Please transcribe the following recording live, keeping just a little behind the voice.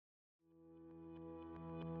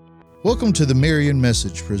Welcome to the Marion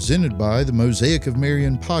Message presented by the Mosaic of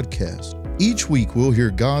Marion podcast. Each week we'll hear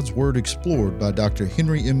God's Word explored by Dr.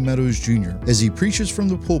 Henry M. Meadows Jr. as he preaches from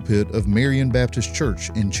the pulpit of Marion Baptist Church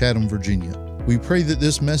in Chatham, Virginia. We pray that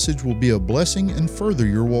this message will be a blessing and further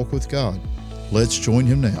your walk with God. Let's join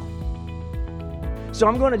him now. So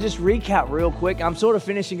I'm going to just recap real quick. I'm sort of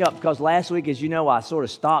finishing up because last week, as you know, I sort of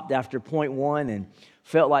stopped after point one and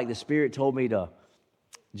felt like the Spirit told me to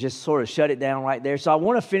just sort of shut it down right there. So I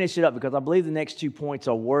want to finish it up because I believe the next 2 points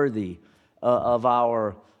are worthy of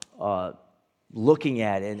our looking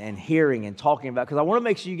at and hearing and talking about, because I want to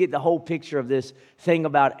make sure you get the whole picture of this thing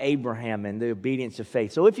about Abraham and the obedience of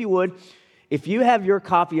faith. So if you would, if you have your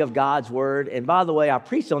copy of God's Word, and by the way, I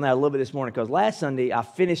preached on that a little bit this morning because last Sunday I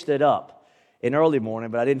finished it up in early morning,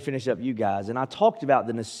 but I didn't finish up you guys. And I talked about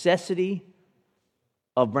the necessity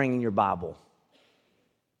of bringing your Bible.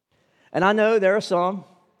 And I know there are some,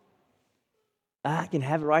 I can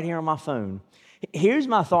have it right here on my phone. Here's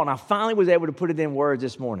my thought, and I finally was able to put it in words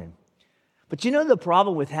this morning. But you know the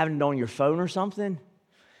problem with having it on your phone or something?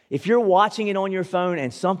 If you're watching it on your phone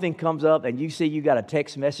and something comes up and you see you got a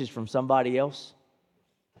text message from somebody else,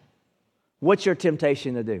 what's your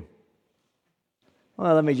temptation to do?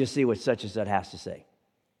 Well, let me just see what such and such has to say.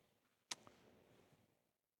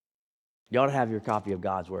 You ought to have your copy of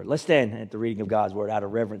God's Word. Let's stand at the reading of God's Word out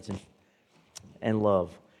of reverence and love.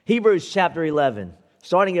 Hebrews chapter 11,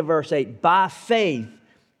 starting at verse 8. By faith,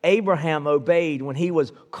 Abraham obeyed when he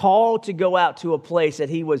was called to go out to a place that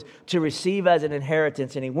he was to receive as an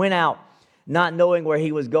inheritance. And he went out not knowing where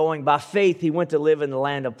he was going. By faith, he went to live in the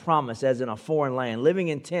land of promise as in a foreign land, living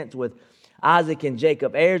in tents with Isaac and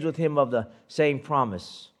Jacob, heirs with him of the same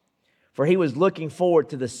promise. For he was looking forward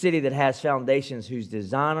to the city that has foundations, whose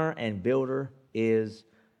designer and builder is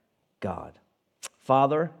God.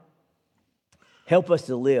 Father, help us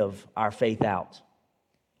to live our faith out,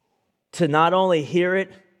 to not only hear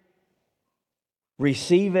it,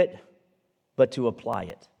 receive it, but to apply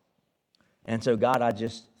it. And so, God, I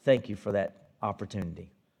just thank you for that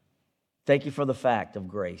opportunity. Thank you for the fact of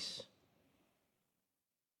grace.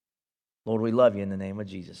 Lord, we love you in the name of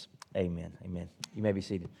Jesus. Amen. Amen. You may be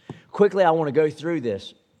seated. Quickly, I want to go through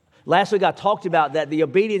this. Last week, I talked about that the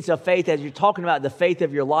obedience of faith, as you're talking about the faith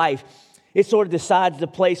of your life, it sort of decides the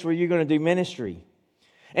place where you're going to do ministry.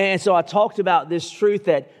 And so I talked about this truth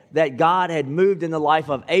that God had moved in the life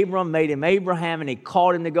of Abram, made him Abraham, and he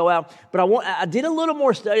called him to go out. But I did a little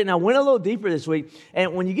more study, and I went a little deeper this week.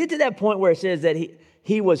 And when you get to that point where it says that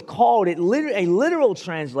he was called, a literal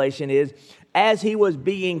translation is, as he was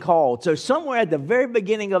being called. So somewhere at the very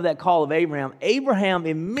beginning of that call of Abraham, Abraham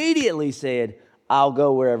immediately said, I'll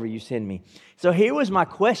go wherever you send me. So here was my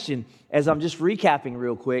question, as I'm just recapping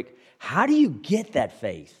real quick. How do you get that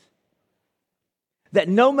faith? That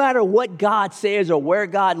no matter what God says or where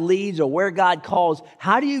God leads or where God calls,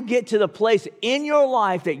 how do you get to the place in your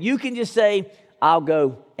life that you can just say, I'll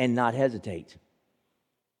go and not hesitate?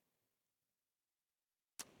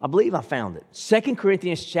 I believe I found it. 2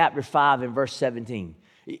 Corinthians chapter 5 and verse 17.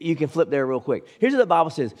 You can flip there real quick. Here's what the Bible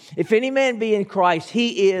says. If any man be in Christ,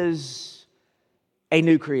 he is a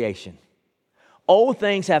new creation. Old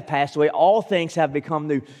things have passed away. All things have become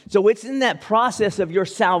new. So it's in that process of your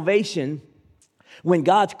salvation. When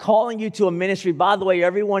God's calling you to a ministry, by the way,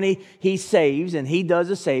 everyone he saves, and he does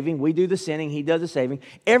the saving. We do the sinning, he does the saving.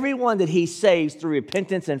 Everyone that he saves through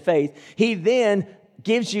repentance and faith, he then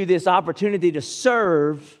gives you this opportunity to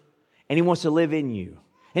serve, and he wants to live in you.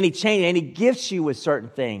 And he changes, and he gifts you with certain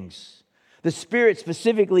things. The Spirit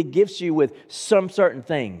specifically gifts you with some certain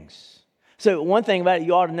things. So one thing about it,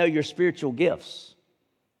 you ought to know your spiritual gifts.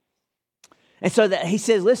 And so that he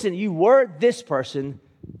says, listen, you were this person,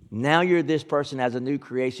 now you're this person as a new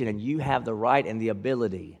creation, and you have the right and the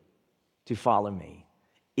ability to follow me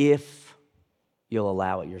if you'll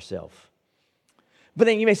allow it yourself. But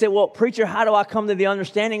then you may say, well, preacher, how do I come to the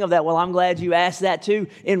understanding of that? Well, I'm glad you asked that too.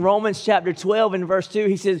 In Romans chapter 12 and verse 2,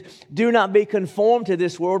 he says, do not be conformed to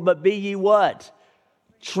this world, but be ye what?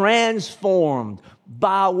 Transformed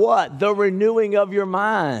by what? The renewing of your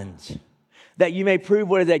mind, that you may prove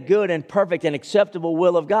what is that good and perfect and acceptable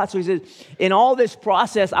will of God. So he says, in all this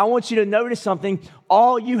process, I want you to notice something.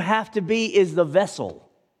 All you have to be is the vessel.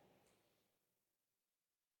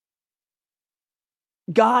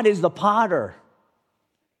 God is the potter.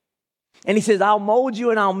 And he says, I'll mold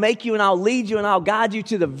you and I'll make you and I'll lead you and I'll guide you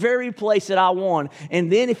to the very place that I want.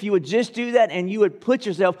 And then if you would just do that and you would put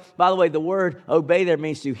yourself, by the way, the word obey there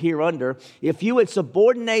means to hear under. If you would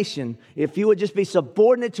subordination, if you would just be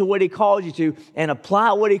subordinate to what he calls you to and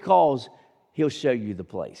apply what he calls, he'll show you the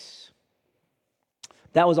place.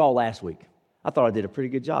 That was all last week. I thought I did a pretty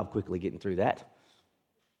good job quickly getting through that.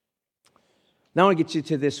 Now I want to get you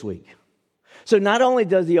to this week. So not only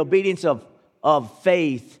does the obedience of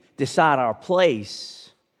faith decide our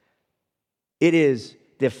place, it is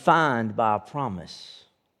defined by a promise.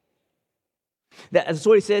 That's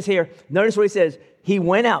what he says here. Notice what he says. He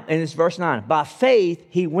went out, and it's verse 9. By faith,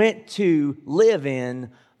 he went to live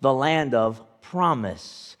in the land of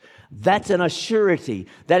promise. That's an assurity.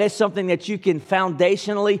 That is something that you can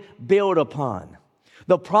foundationally build upon.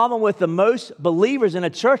 The problem with the most believers in a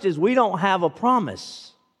church is we don't have a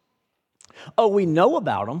promise. Oh, we know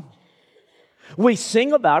about them. We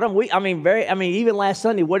sing about them. Even last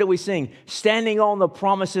Sunday, what did we sing? Standing on the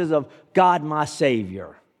promises of God, my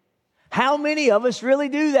Savior. How many of us really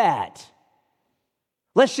do that?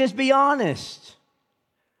 Let's just be honest.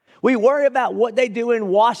 We worry about what they do in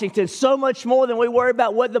Washington so much more than we worry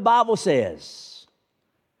about what the Bible says.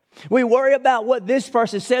 We worry about what this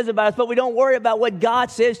person says about us, but we don't worry about what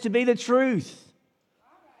God says to be the truth.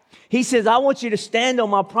 He says, I want you to stand on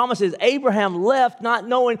my promises. Abraham left not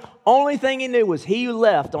knowing, only thing he knew was he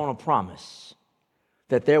left on a promise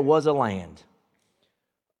that there was a land.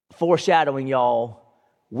 Foreshadowing, y'all,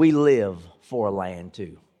 we live for a land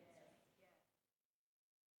too.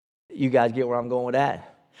 You guys get where I'm going with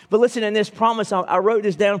that? But listen, in this promise, I wrote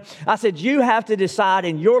this down. I said, you have to decide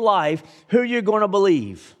in your life who you're going to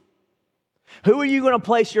believe. Who are you going to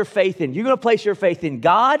place your faith in? You're going to place your faith in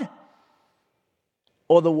God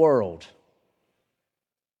or the world.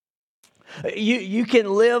 You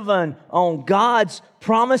can live on God's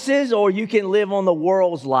promises, or you can live on the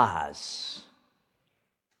world's lies.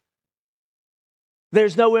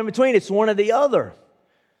 There's no in between. It's one or the other.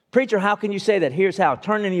 Preacher, how can you say that? Here's how.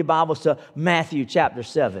 Turn in your Bibles to Matthew chapter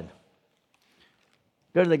 7.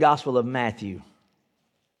 Go to the Gospel of Matthew.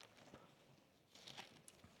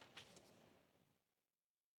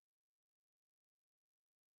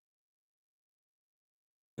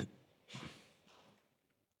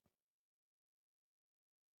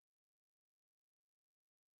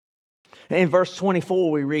 In verse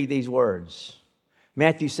 24, we read these words.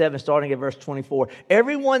 Matthew 7, starting at verse 24.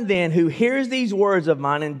 Everyone then who hears these words of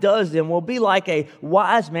mine and does them will be like a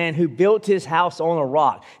wise man who built his house on a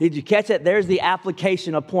rock. Did you catch that? There's the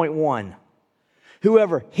application of point 1.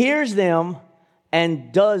 Whoever hears them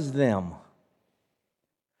and does them.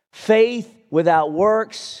 Faith without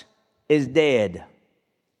works is dead.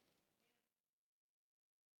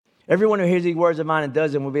 Everyone who hears these words of mine and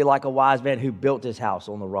does them will be like a wise man who built his house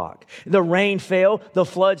on the rock. The rain fell, the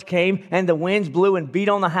floods came, and the winds blew and beat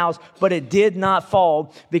on the house, but it did not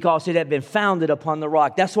fall because it had been founded upon the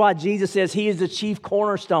rock. That's why Jesus says he is the chief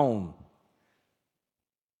cornerstone.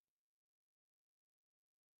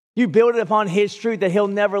 You build it upon his truth that he'll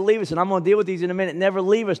never leave us. And I'm going to deal with these in a minute. Never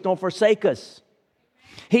leave us, don't forsake us.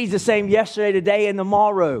 He's the same yesterday, today, and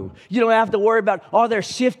tomorrow. You don't have to worry about, are there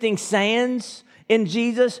shifting sands in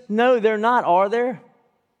Jesus? No, they're not, are there?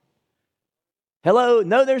 Hello?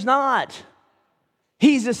 No, there's not.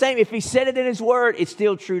 He's the same. If he said it in his word, it's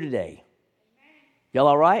still true today. Y'all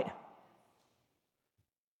all right?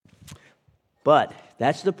 But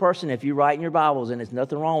that's the person, if you write in your Bibles, and there's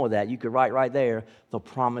nothing wrong with that, you could write right there, the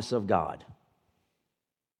promise of God.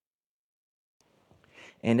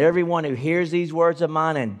 And everyone who hears these words of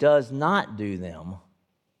mine and does not do them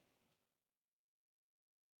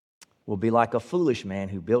will be like a foolish man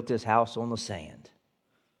who built his house on the sand.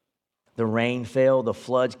 The rain fell, the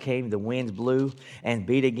floods came, the winds blew and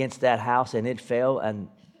beat against that house, and it fell, and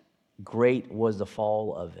great was the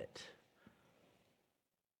fall of it.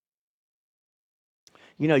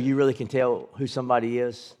 You know, you really can tell who somebody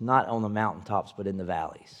is, not on the mountaintops, but in the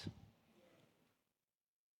valleys.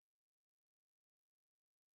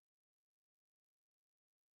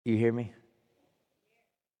 You hear me?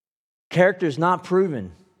 Character is not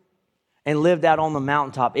proven and lived out on the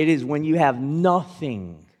mountaintop. It is when you have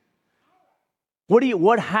nothing.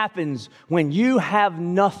 What happens when you have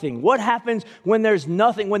nothing? What happens when there's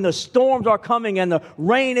nothing, when the storms are coming and the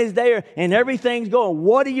rain is there and everything's going?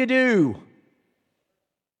 What do?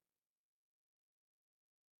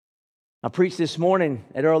 I preached this morning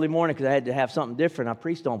at early morning because I had to have something different. I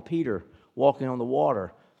preached on Peter walking on the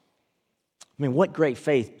water. I mean, what great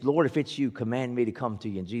faith. Lord, if it's you, command me to come to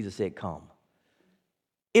you. And Jesus said, come.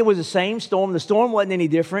 It was the same storm. The storm wasn't any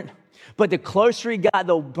different. But the closer he got,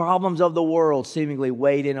 the problems of the world seemingly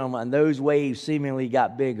weighed in on him. And those waves seemingly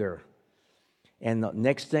got bigger. And the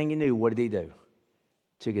next thing you knew, what did he do?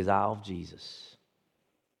 Took his eye off Jesus.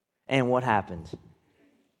 And what happened?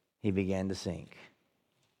 He began to sink.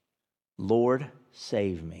 Lord,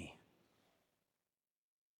 save me.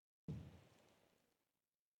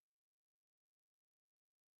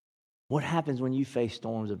 What happens when you face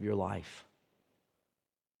storms of your life?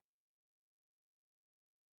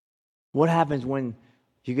 What happens when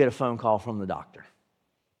you get a phone call from the doctor?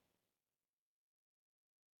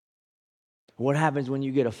 What happens when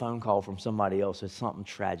you get a phone call from somebody else that something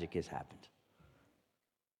tragic has happened?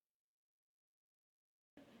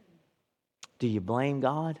 Do you blame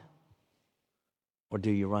God or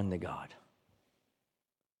do you run to God?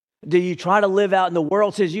 Do you try to live out in the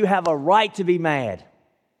world says you have a right to be mad?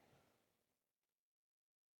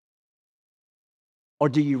 Or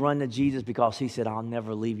do you run to Jesus because he said, I'll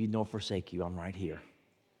never leave you nor forsake you. I'm right here.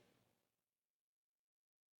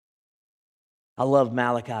 I love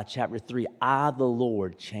Malachi chapter 3. I, the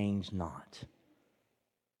Lord, change not.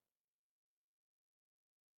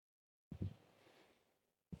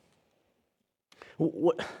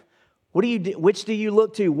 What do you do? Which do you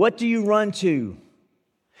look to? What do you run to?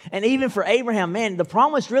 And even for Abraham, man, the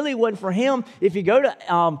promise really wasn't for him. If you go to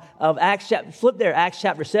of Acts chapter, flip there, Acts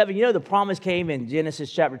chapter 7, you know the promise came in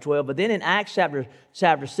Genesis chapter 12. But then in Acts chapter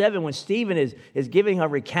 7, when Stephen is giving a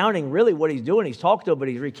recounting, really what he's doing, he's talking to them, but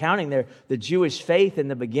he's recounting the Jewish faith and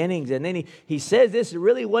the beginnings. And then he says this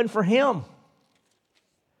really wasn't for him.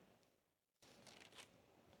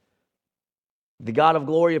 The God of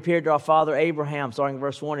glory appeared to our father Abraham, starting in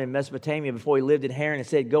verse 1, in Mesopotamia before he lived in Haran, and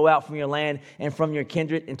said, go out from your land and from your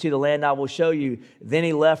kindred into the land I will show you. Then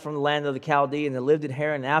he left from the land of the Chaldeans and lived in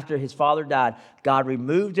Haran. And after his father died, God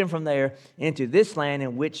removed him from there into this land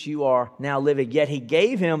in which you are now living. Yet he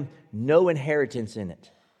gave him no inheritance in it.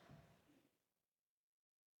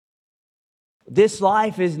 This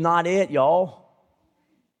life is not it, y'all.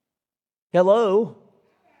 Hello?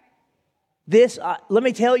 Let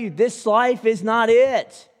me tell you, this life is not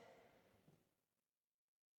it.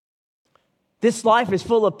 This life is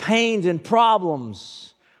full of pains and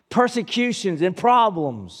problems, persecutions and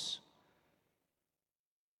problems.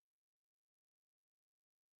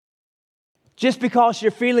 Just because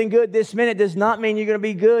you're feeling good this minute does not mean you're going to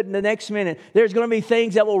be good in the next minute. There's going to be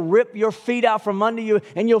things that will rip your feet out from under you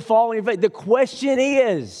and you'll fall on your face. The question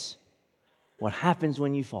is, what happens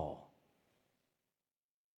when you fall?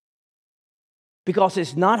 Because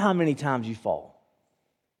it's not how many times you fall.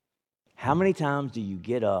 How many times do you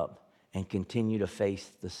get up and continue to face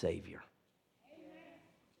the Savior?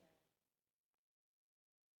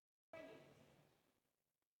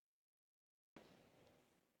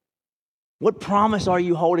 What promise are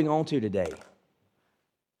you holding on to today?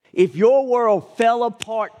 If your world fell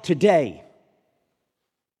apart today,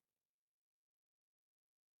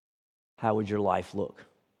 how would your life look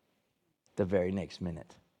the very next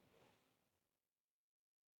minute?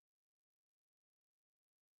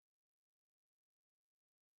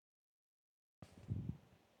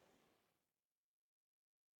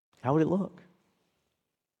 How would it look?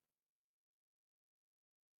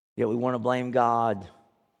 Yet we want to blame God.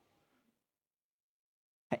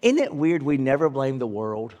 Isn't it weird we never blame the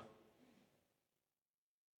world?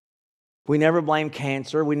 We never blame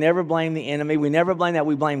cancer. We never blame the enemy. We never blame that.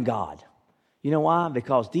 We blame God. You know why?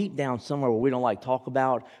 Because deep down somewhere where we don't like to talk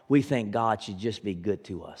about, we think God should just be good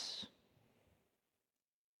to us.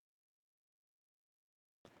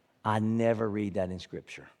 I never read that in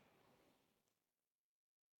Scripture.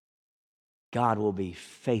 God will be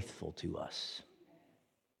faithful to us.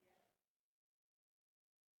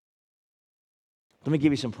 Let me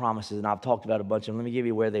give you some promises, and I've talked about a bunch of them. Let me give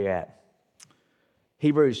you where they're at.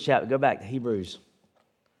 Hebrews chapter, go back to Hebrews.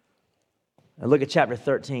 And look at chapter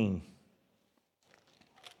 13.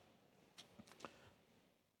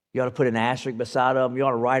 You ought to put an asterisk beside them. You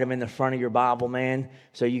ought to write them in the front of your Bible, man,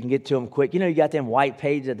 so you can get to them quick. You know, you got them white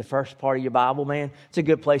pages at the first part of your Bible, man. It's a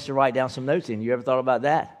good place to write down some notes in. You ever thought about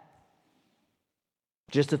that?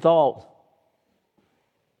 Just a thought.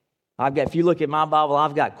 If you look at my Bible,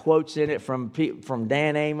 I've got quotes in it from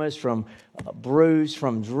Dan Amos, from Bruce,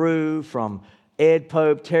 from Drew, from Ed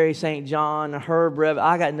Pope, Terry St. John, Herb Rev.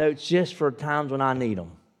 I got notes just for times when I need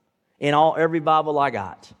them. In every Bible I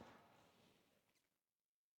got.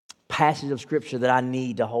 Passage of Scripture that I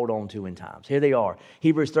need to hold on to in times. Here they are.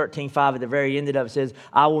 Hebrews 13:5 at the very end of it says,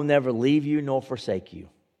 I will never leave you nor forsake you.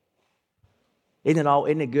 Isn't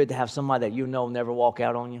it good to have somebody that you know will never walk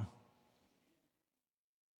out on you?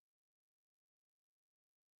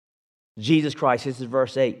 Jesus Christ, this is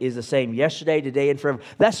verse 8, is the same yesterday, today, and forever.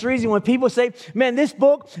 That's the reason when people say, man, this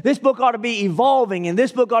book ought to be evolving, and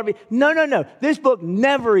this book ought to be... No. This book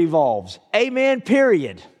never evolves. Amen,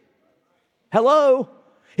 period. Hello?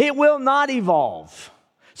 It will not evolve.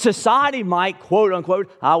 Society might, quote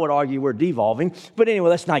unquote, I would argue we're devolving. But anyway,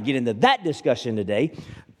 let's not get into that discussion today.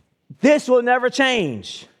 This will never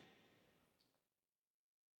change.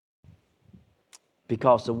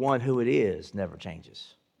 Because the one who it is never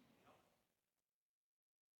changes.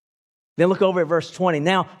 Then look over at verse 20.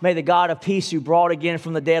 Now may the God of peace, who brought again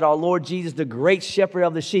from the dead our Lord Jesus, the great shepherd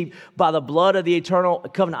of the sheep, by the blood of the eternal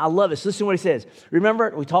covenant. I love this. Listen to what he says.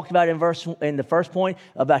 Remember, we talked about in the first point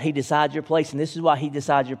about he decides your place, and this is why he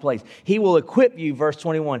decides your place. He will equip you, verse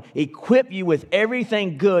 21, equip you with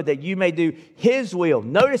everything good that you may do his will.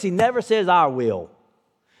 Notice he never says our will.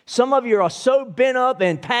 Some of you are so bent up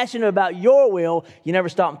and passionate about your will, you never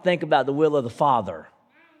stop and think about the will of the Father.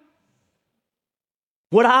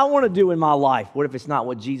 What I want to do in my life, what if it's not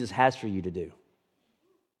what Jesus has for you to do?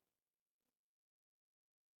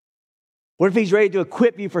 What if he's ready to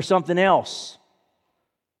equip you for something else?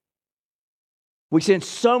 We spend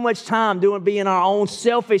so much time being our own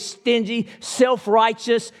selfish, stingy,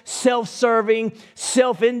 self-righteous, self-serving,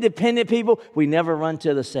 self-independent people. We never run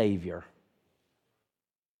to the Savior.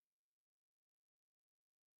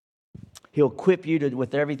 He'll equip you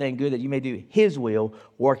with everything good that you may do his will,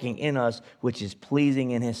 working in us, which is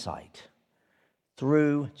pleasing in his sight,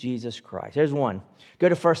 through Jesus Christ. There's one. Go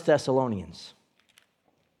to 1 Thessalonians.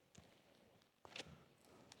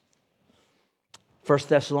 1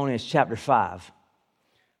 Thessalonians chapter 5,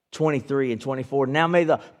 23 and 24. Now may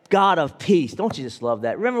the God of peace. Don't you just love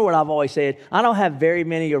that? Remember what I've always said? I don't have very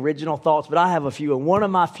many original thoughts, but I have a few. And one of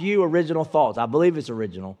my few original thoughts, I believe it's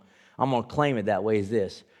original, I'm going to claim it that way, is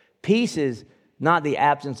this. Peace is not the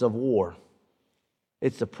absence of war.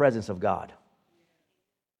 It's the presence of God.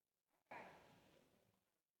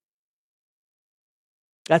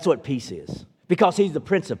 That's what peace is. Because he's the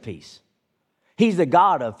Prince of Peace. He's the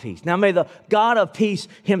God of peace. Now may the God of peace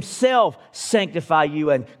himself sanctify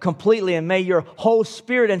you and completely, and may your whole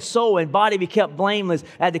spirit and soul and body be kept blameless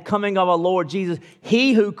at the coming of our Lord Jesus.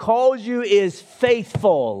 He who calls you is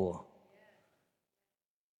faithful.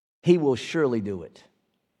 He will surely do it.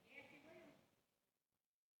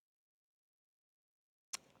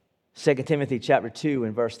 2 Timothy chapter 2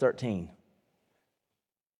 and verse 13.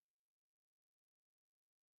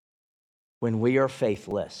 When we are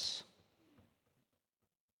faithless,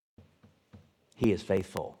 he is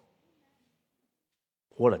faithful.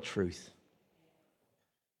 What a truth.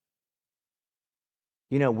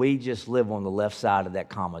 You know, we just live on the left side of that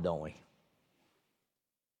comma, don't we?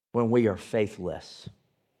 When we are faithless,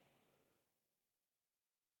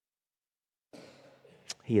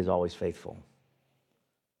 he is always faithful.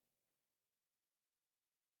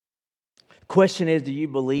 Question is, do you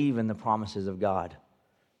believe in the promises of God?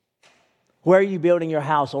 Where are you building your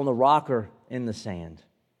house, on the rock or in the sand?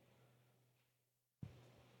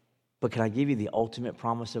 But can I give you the ultimate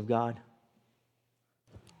promise of God?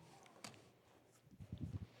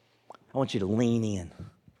 I want you to lean in.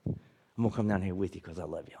 I'm going to come down here with you because I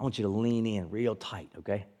love you. I want you to lean in real tight,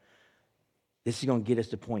 okay? This is going to get us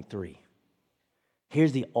to point 3.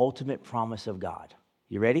 Here's the ultimate promise of God.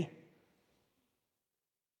 You ready?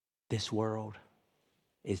 This world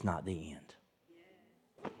is not the end.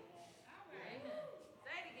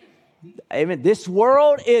 Amen. This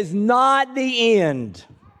world is not the end.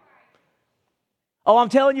 Oh, I'm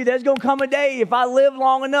telling you, there's going to come a day, if I live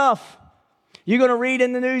long enough, you're going to read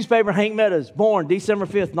in the newspaper, Hank Meadows, born December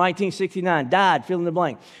 5th, 1969, died, fill in the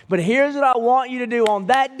blank. But here's what I want you to do on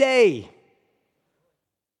that day.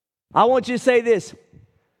 I want you to say this: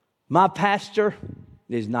 my pastor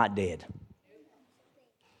is not dead.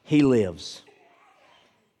 He lives.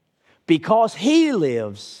 Because he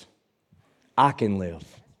lives, I can live.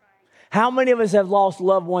 How many of us have lost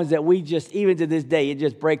loved ones that we just, even to this day, it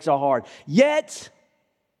just breaks our heart. Yet,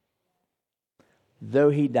 though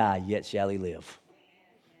he died, yet shall he live.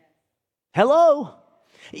 Hello?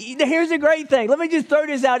 Here's the great thing. Let me just throw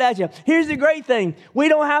this out at you. Here's the great thing. We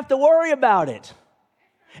don't have to worry about it.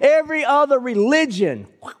 Every other religion.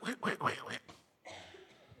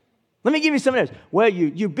 Let me give you something else. Well,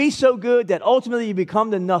 you be so good that ultimately you become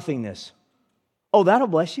the nothingness. Oh, that'll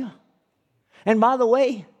bless you. And by the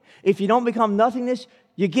way, if you don't become nothingness,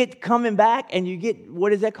 you get coming back and you get,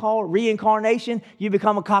 what is that called? Reincarnation. You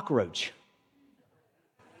become a cockroach.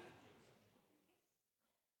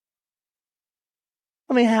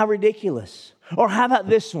 I mean, how ridiculous. Or how about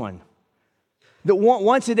this one?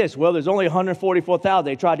 Once it is, well, there's only 144,000.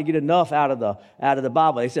 They tried to get enough out of the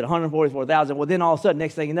Bible. They said 144,000. Well, then all of a sudden,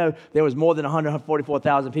 next thing you know, there was more than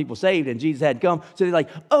 144,000 people saved, and Jesus had come. So they're like,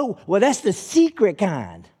 oh, well, that's the secret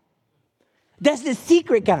kind. That's the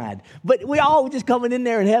secret kind. But we're all just coming in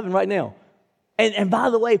there in heaven right now. And by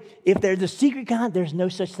the way, if there's a secret kind, there's no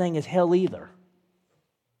such thing as hell either.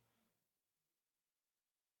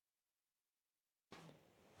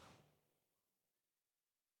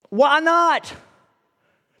 Why not?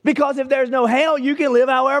 Because if there's no hell, you can live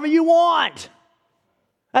however you want.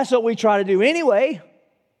 That's what we try to do anyway.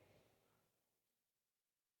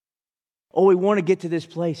 Oh, we want to get to this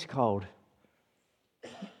place called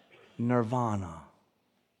Nirvana.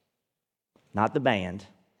 Not the band.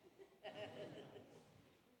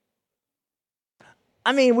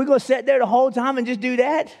 I mean, we're going to sit there the whole time and just do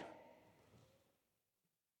that?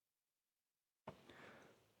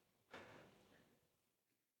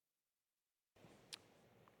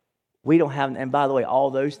 We don't have, and by the way, all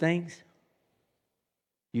those things,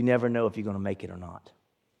 you never know if you're going to make it or not.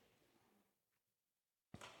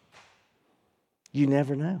 You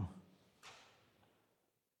never know.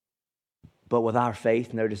 But with our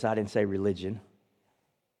faith, notice I didn't say religion.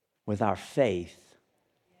 With our faith,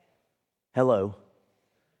 hello,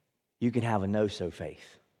 you can have a no-so faith.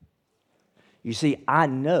 You see, I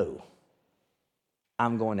know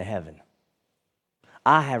I'm going to heaven.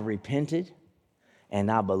 I have repented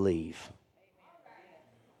and I believe.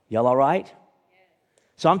 Y'all all right?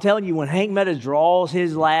 So I'm telling you, when Hank Meadows draws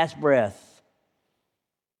his last breath,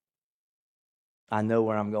 I know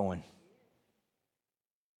where I'm going.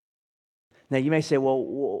 Now you may say,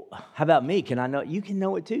 well, how about me? Can I know? You can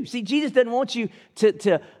know it too. See, Jesus doesn't want you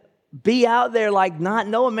to be out there like not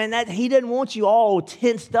knowing, man. He doesn't want you all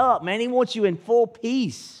tensed up, man. He wants you in full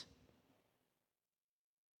peace.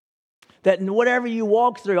 That whatever you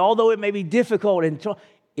walk through, although it may be difficult,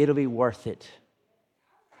 it'll be worth it.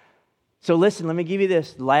 So listen, let me give you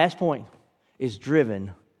this. The last point is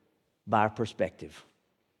driven by perspective.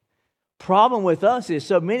 Problem with us is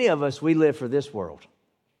so many of us, we live for this world.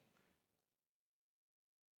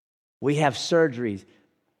 We have surgeries.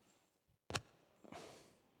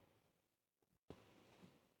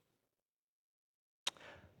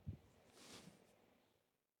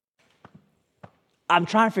 I'm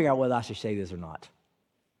trying to figure out whether I should say this or not.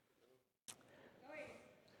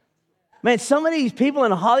 Man, some of these people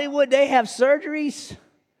in Hollywood, they have surgeries.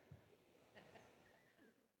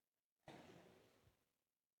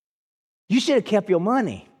 You should have kept your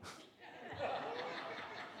money.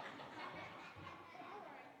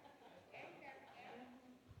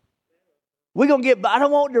 I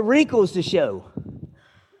don't want the wrinkles to show.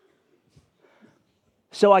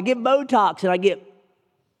 So I get Botox and I get...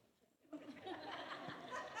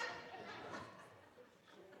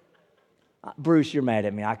 Bruce, you're mad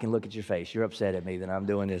at me. I can look at your face. You're upset at me that I'm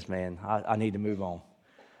doing this, man. I need to move on.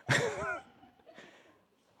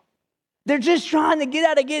 They're just trying to get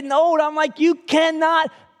out of getting old. I'm like, you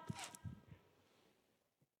cannot.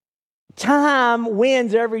 Time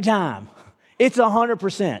wins every time. It's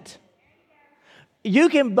 100%. You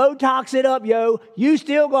can Botox it up, yo. You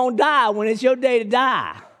still gonna die when it's your day to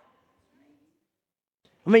die.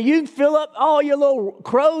 I mean, you can fill up all your little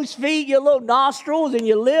crow's feet, your little nostrils, and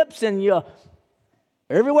your lips, and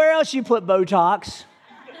everywhere else you put Botox.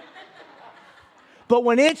 But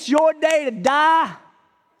when it's your day to die,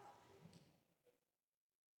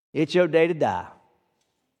 it's your day to die.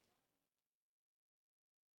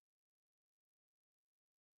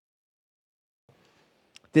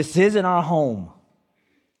 This isn't our home.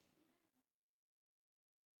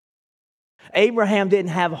 Abraham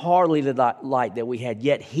didn't have hardly the light that we had,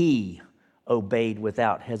 yet he obeyed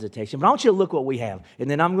without hesitation. But I want you to look what we have, and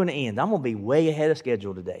then I'm going to end. I'm going to be way ahead of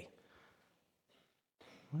schedule today.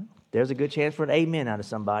 Well, there's a good chance for an amen out of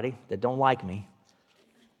somebody that don't like me.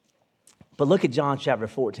 But look at John chapter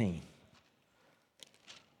 14.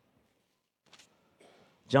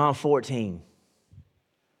 John 14.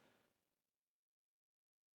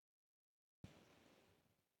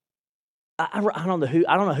 I don't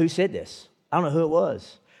know who said this. I don't know who it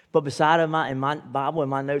was. But beside in my Bible, in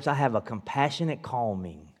my notes, I have a compassionate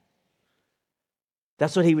calming.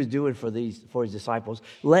 That's what he was doing for his disciples.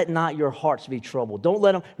 Let not your hearts be troubled. Don't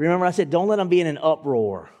let them, remember I said, don't let them be in an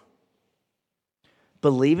uproar.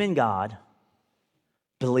 Believe in God.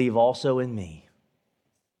 Believe also in me.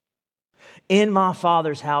 In my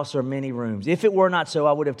Father's house are many rooms. If it were not so,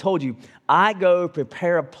 I would have told you, I go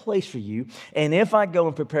prepare a place for you. And if I go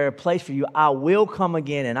and prepare a place for you, I will come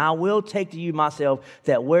again and I will take to you myself,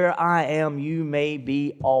 that where I am, you may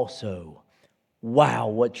be also. Wow,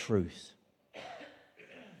 what truth.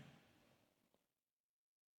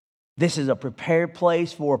 This is a prepared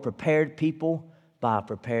place for a prepared people by a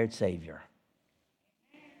prepared Savior.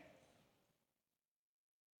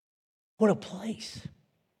 What a place.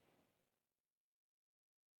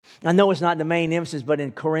 I know it's not the main emphasis, but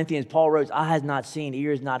in Corinthians, Paul wrote, eye has not seen,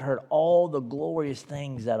 ear has not heard all the glorious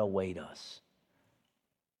things that await us.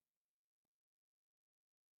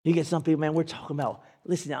 You get some people, man, we're talking about,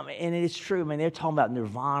 listen, I mean, and it's true, man, they're talking about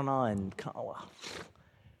nirvana and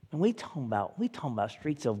we talking about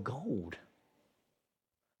streets of gold.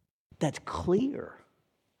 That's clear.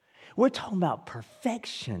 We're talking about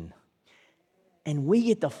perfection. And we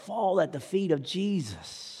get to fall at the feet of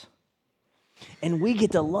Jesus. And we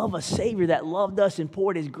get to love a Savior that loved us and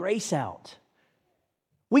poured His grace out.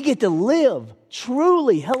 We get to live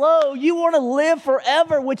truly. Hello, you want to live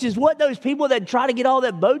forever, which is what those people that try to get all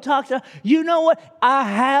that Botox are. You know what? I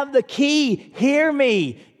have the key. Hear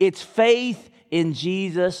me. It's faith in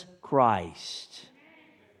Jesus Christ.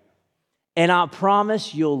 And I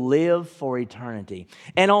promise you'll live for eternity.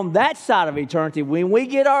 And on that side of eternity, when we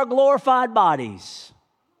get our glorified bodies,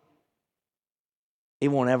 it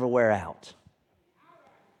won't ever wear out.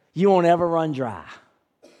 You won't ever run dry.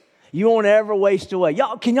 You won't ever waste away.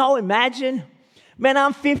 Can y'all imagine? Man,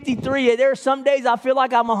 I'm 53. There are some days I feel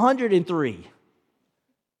like I'm 103.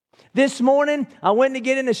 This morning, I went to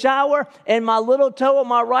get in the shower, and my little toe of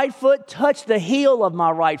my right foot touched the heel of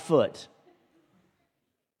my right foot.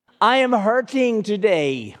 I am hurting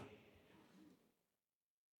today.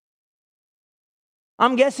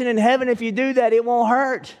 I'm guessing in heaven, if you do that, it won't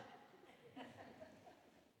hurt.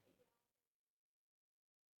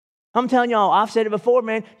 I'm telling y'all, I've said it before,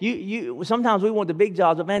 man. You sometimes we want the big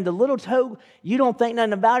jobs, but man, the little toe, you don't think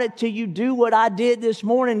nothing about it till you do what I did this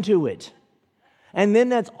morning to it. And then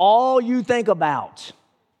that's all you think about.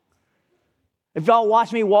 If y'all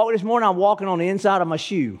watch me walk this morning, I'm walking on the inside of my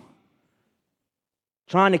shoe,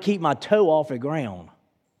 trying to keep my toe off the ground.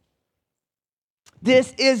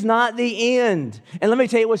 This is not the end. And let me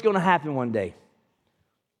tell you what's going to happen one day.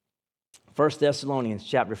 1 Thessalonians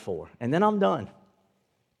chapter 4. And then I'm done.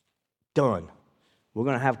 Done. We're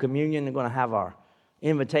going to have communion. We're going to have our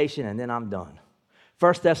invitation, and then I'm done.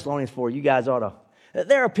 1 Thessalonians 4, you guys ought to.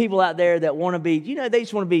 There are people out there that want to be, they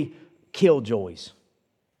just want to be killjoys.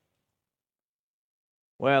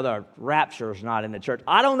 Well, the rapture is not in the church.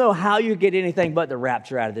 I don't know how you get anything but the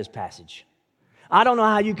rapture out of this passage. I don't know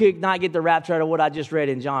how you could not get the rapture out of what I just read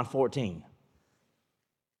in John 14.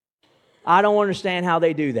 I don't understand how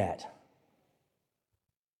they do that.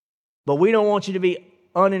 But we don't want you to be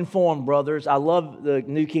uninformed, brothers. I love the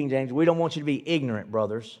New King James. We don't want you to be ignorant,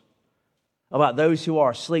 brothers, about those who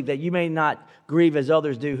are asleep, that you may not grieve as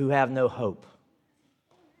others do who have no hope.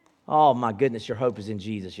 Oh, my goodness, your hope is in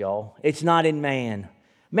Jesus, y'all. It's not in man.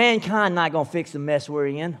 Mankind not going to fix the mess we're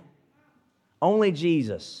in. Only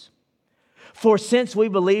Jesus. For since we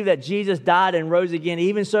believe that Jesus died and rose again,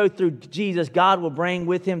 even so through Jesus, God will bring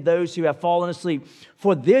with Him those who have fallen asleep.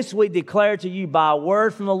 For this we declare to you by a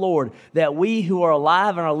word from the Lord, that we who are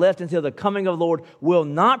alive and are left until the coming of the Lord will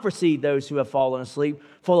not precede those who have fallen asleep.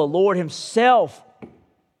 For the Lord Himself,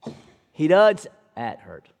 He does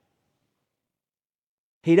hurt.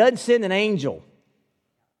 He doesn't send an angel.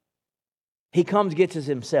 He comes, gets us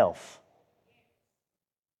Himself.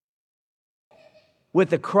 With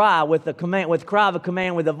the cry, with the command, with the cry of a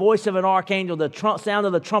command, with the voice of an archangel, the sound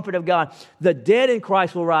of the trumpet of God, the dead in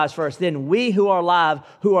Christ will rise first. Then we who are alive,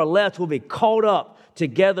 who are left, will be caught up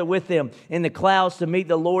together with them in the clouds to meet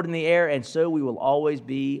the Lord in the air, and so we will always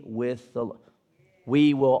be with the Lord.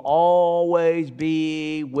 We will always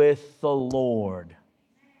be with the Lord.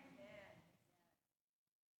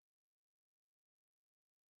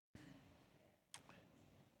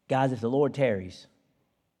 Guys, if the Lord tarries,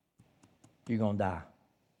 you're going to die.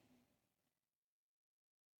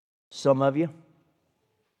 Some of you,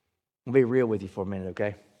 I'll be real with you for a minute,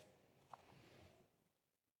 okay?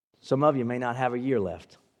 Some of you may not have a year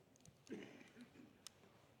left.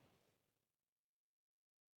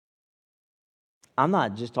 I'm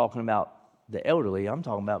not just talking about the elderly. I'm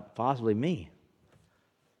talking about possibly me.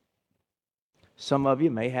 Some of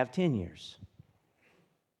you may have 10 years.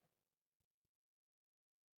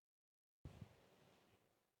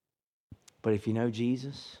 But if you know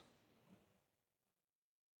Jesus,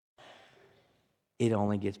 it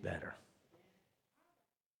only gets better.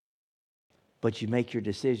 But you make your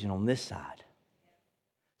decision on this side.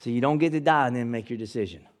 So you don't get to die and then make your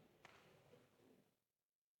decision.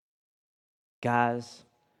 Guys,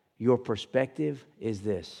 your perspective is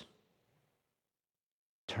this.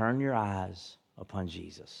 Turn your eyes upon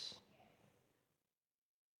Jesus.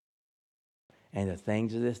 And the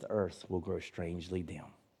things of this earth will grow strangely dim.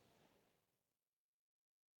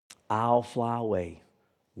 I'll fly away.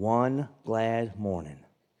 One glad morning,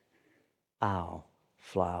 I'll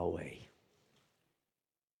fly away.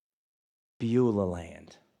 Beulah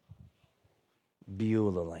land.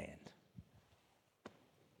 Beulah land.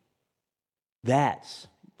 That's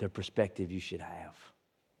the perspective you should have.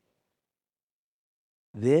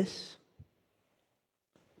 This,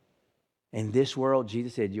 in this world,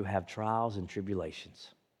 Jesus said, you have trials and tribulations.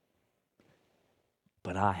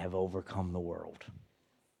 But I have overcome the world.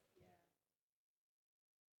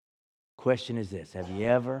 Question is this: have you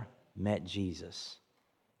ever met Jesus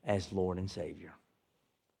as Lord and Savior.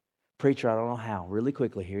 Preacher, I don't know how. Really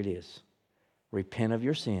quickly, here it is. Repent of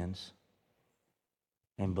your sins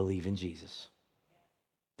and believe in Jesus.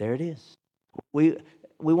 There it is. We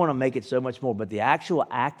want to make it so much more, but the actual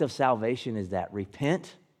act of salvation is that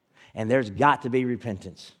repent, and there's got to be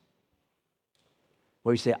repentance.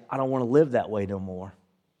 Where you say, I don't want to live that way no more.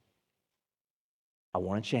 I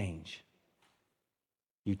want to change.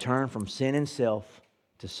 You turn from sin and self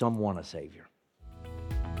to someone, a Savior.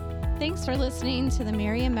 Thanks for listening to the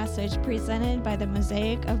Marion message presented by the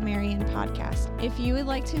Mosaic of Marion podcast. If you would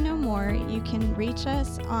like to know more, you can reach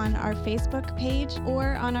us on our Facebook page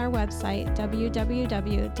or on our website,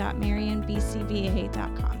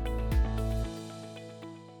 www.marionbcva.com.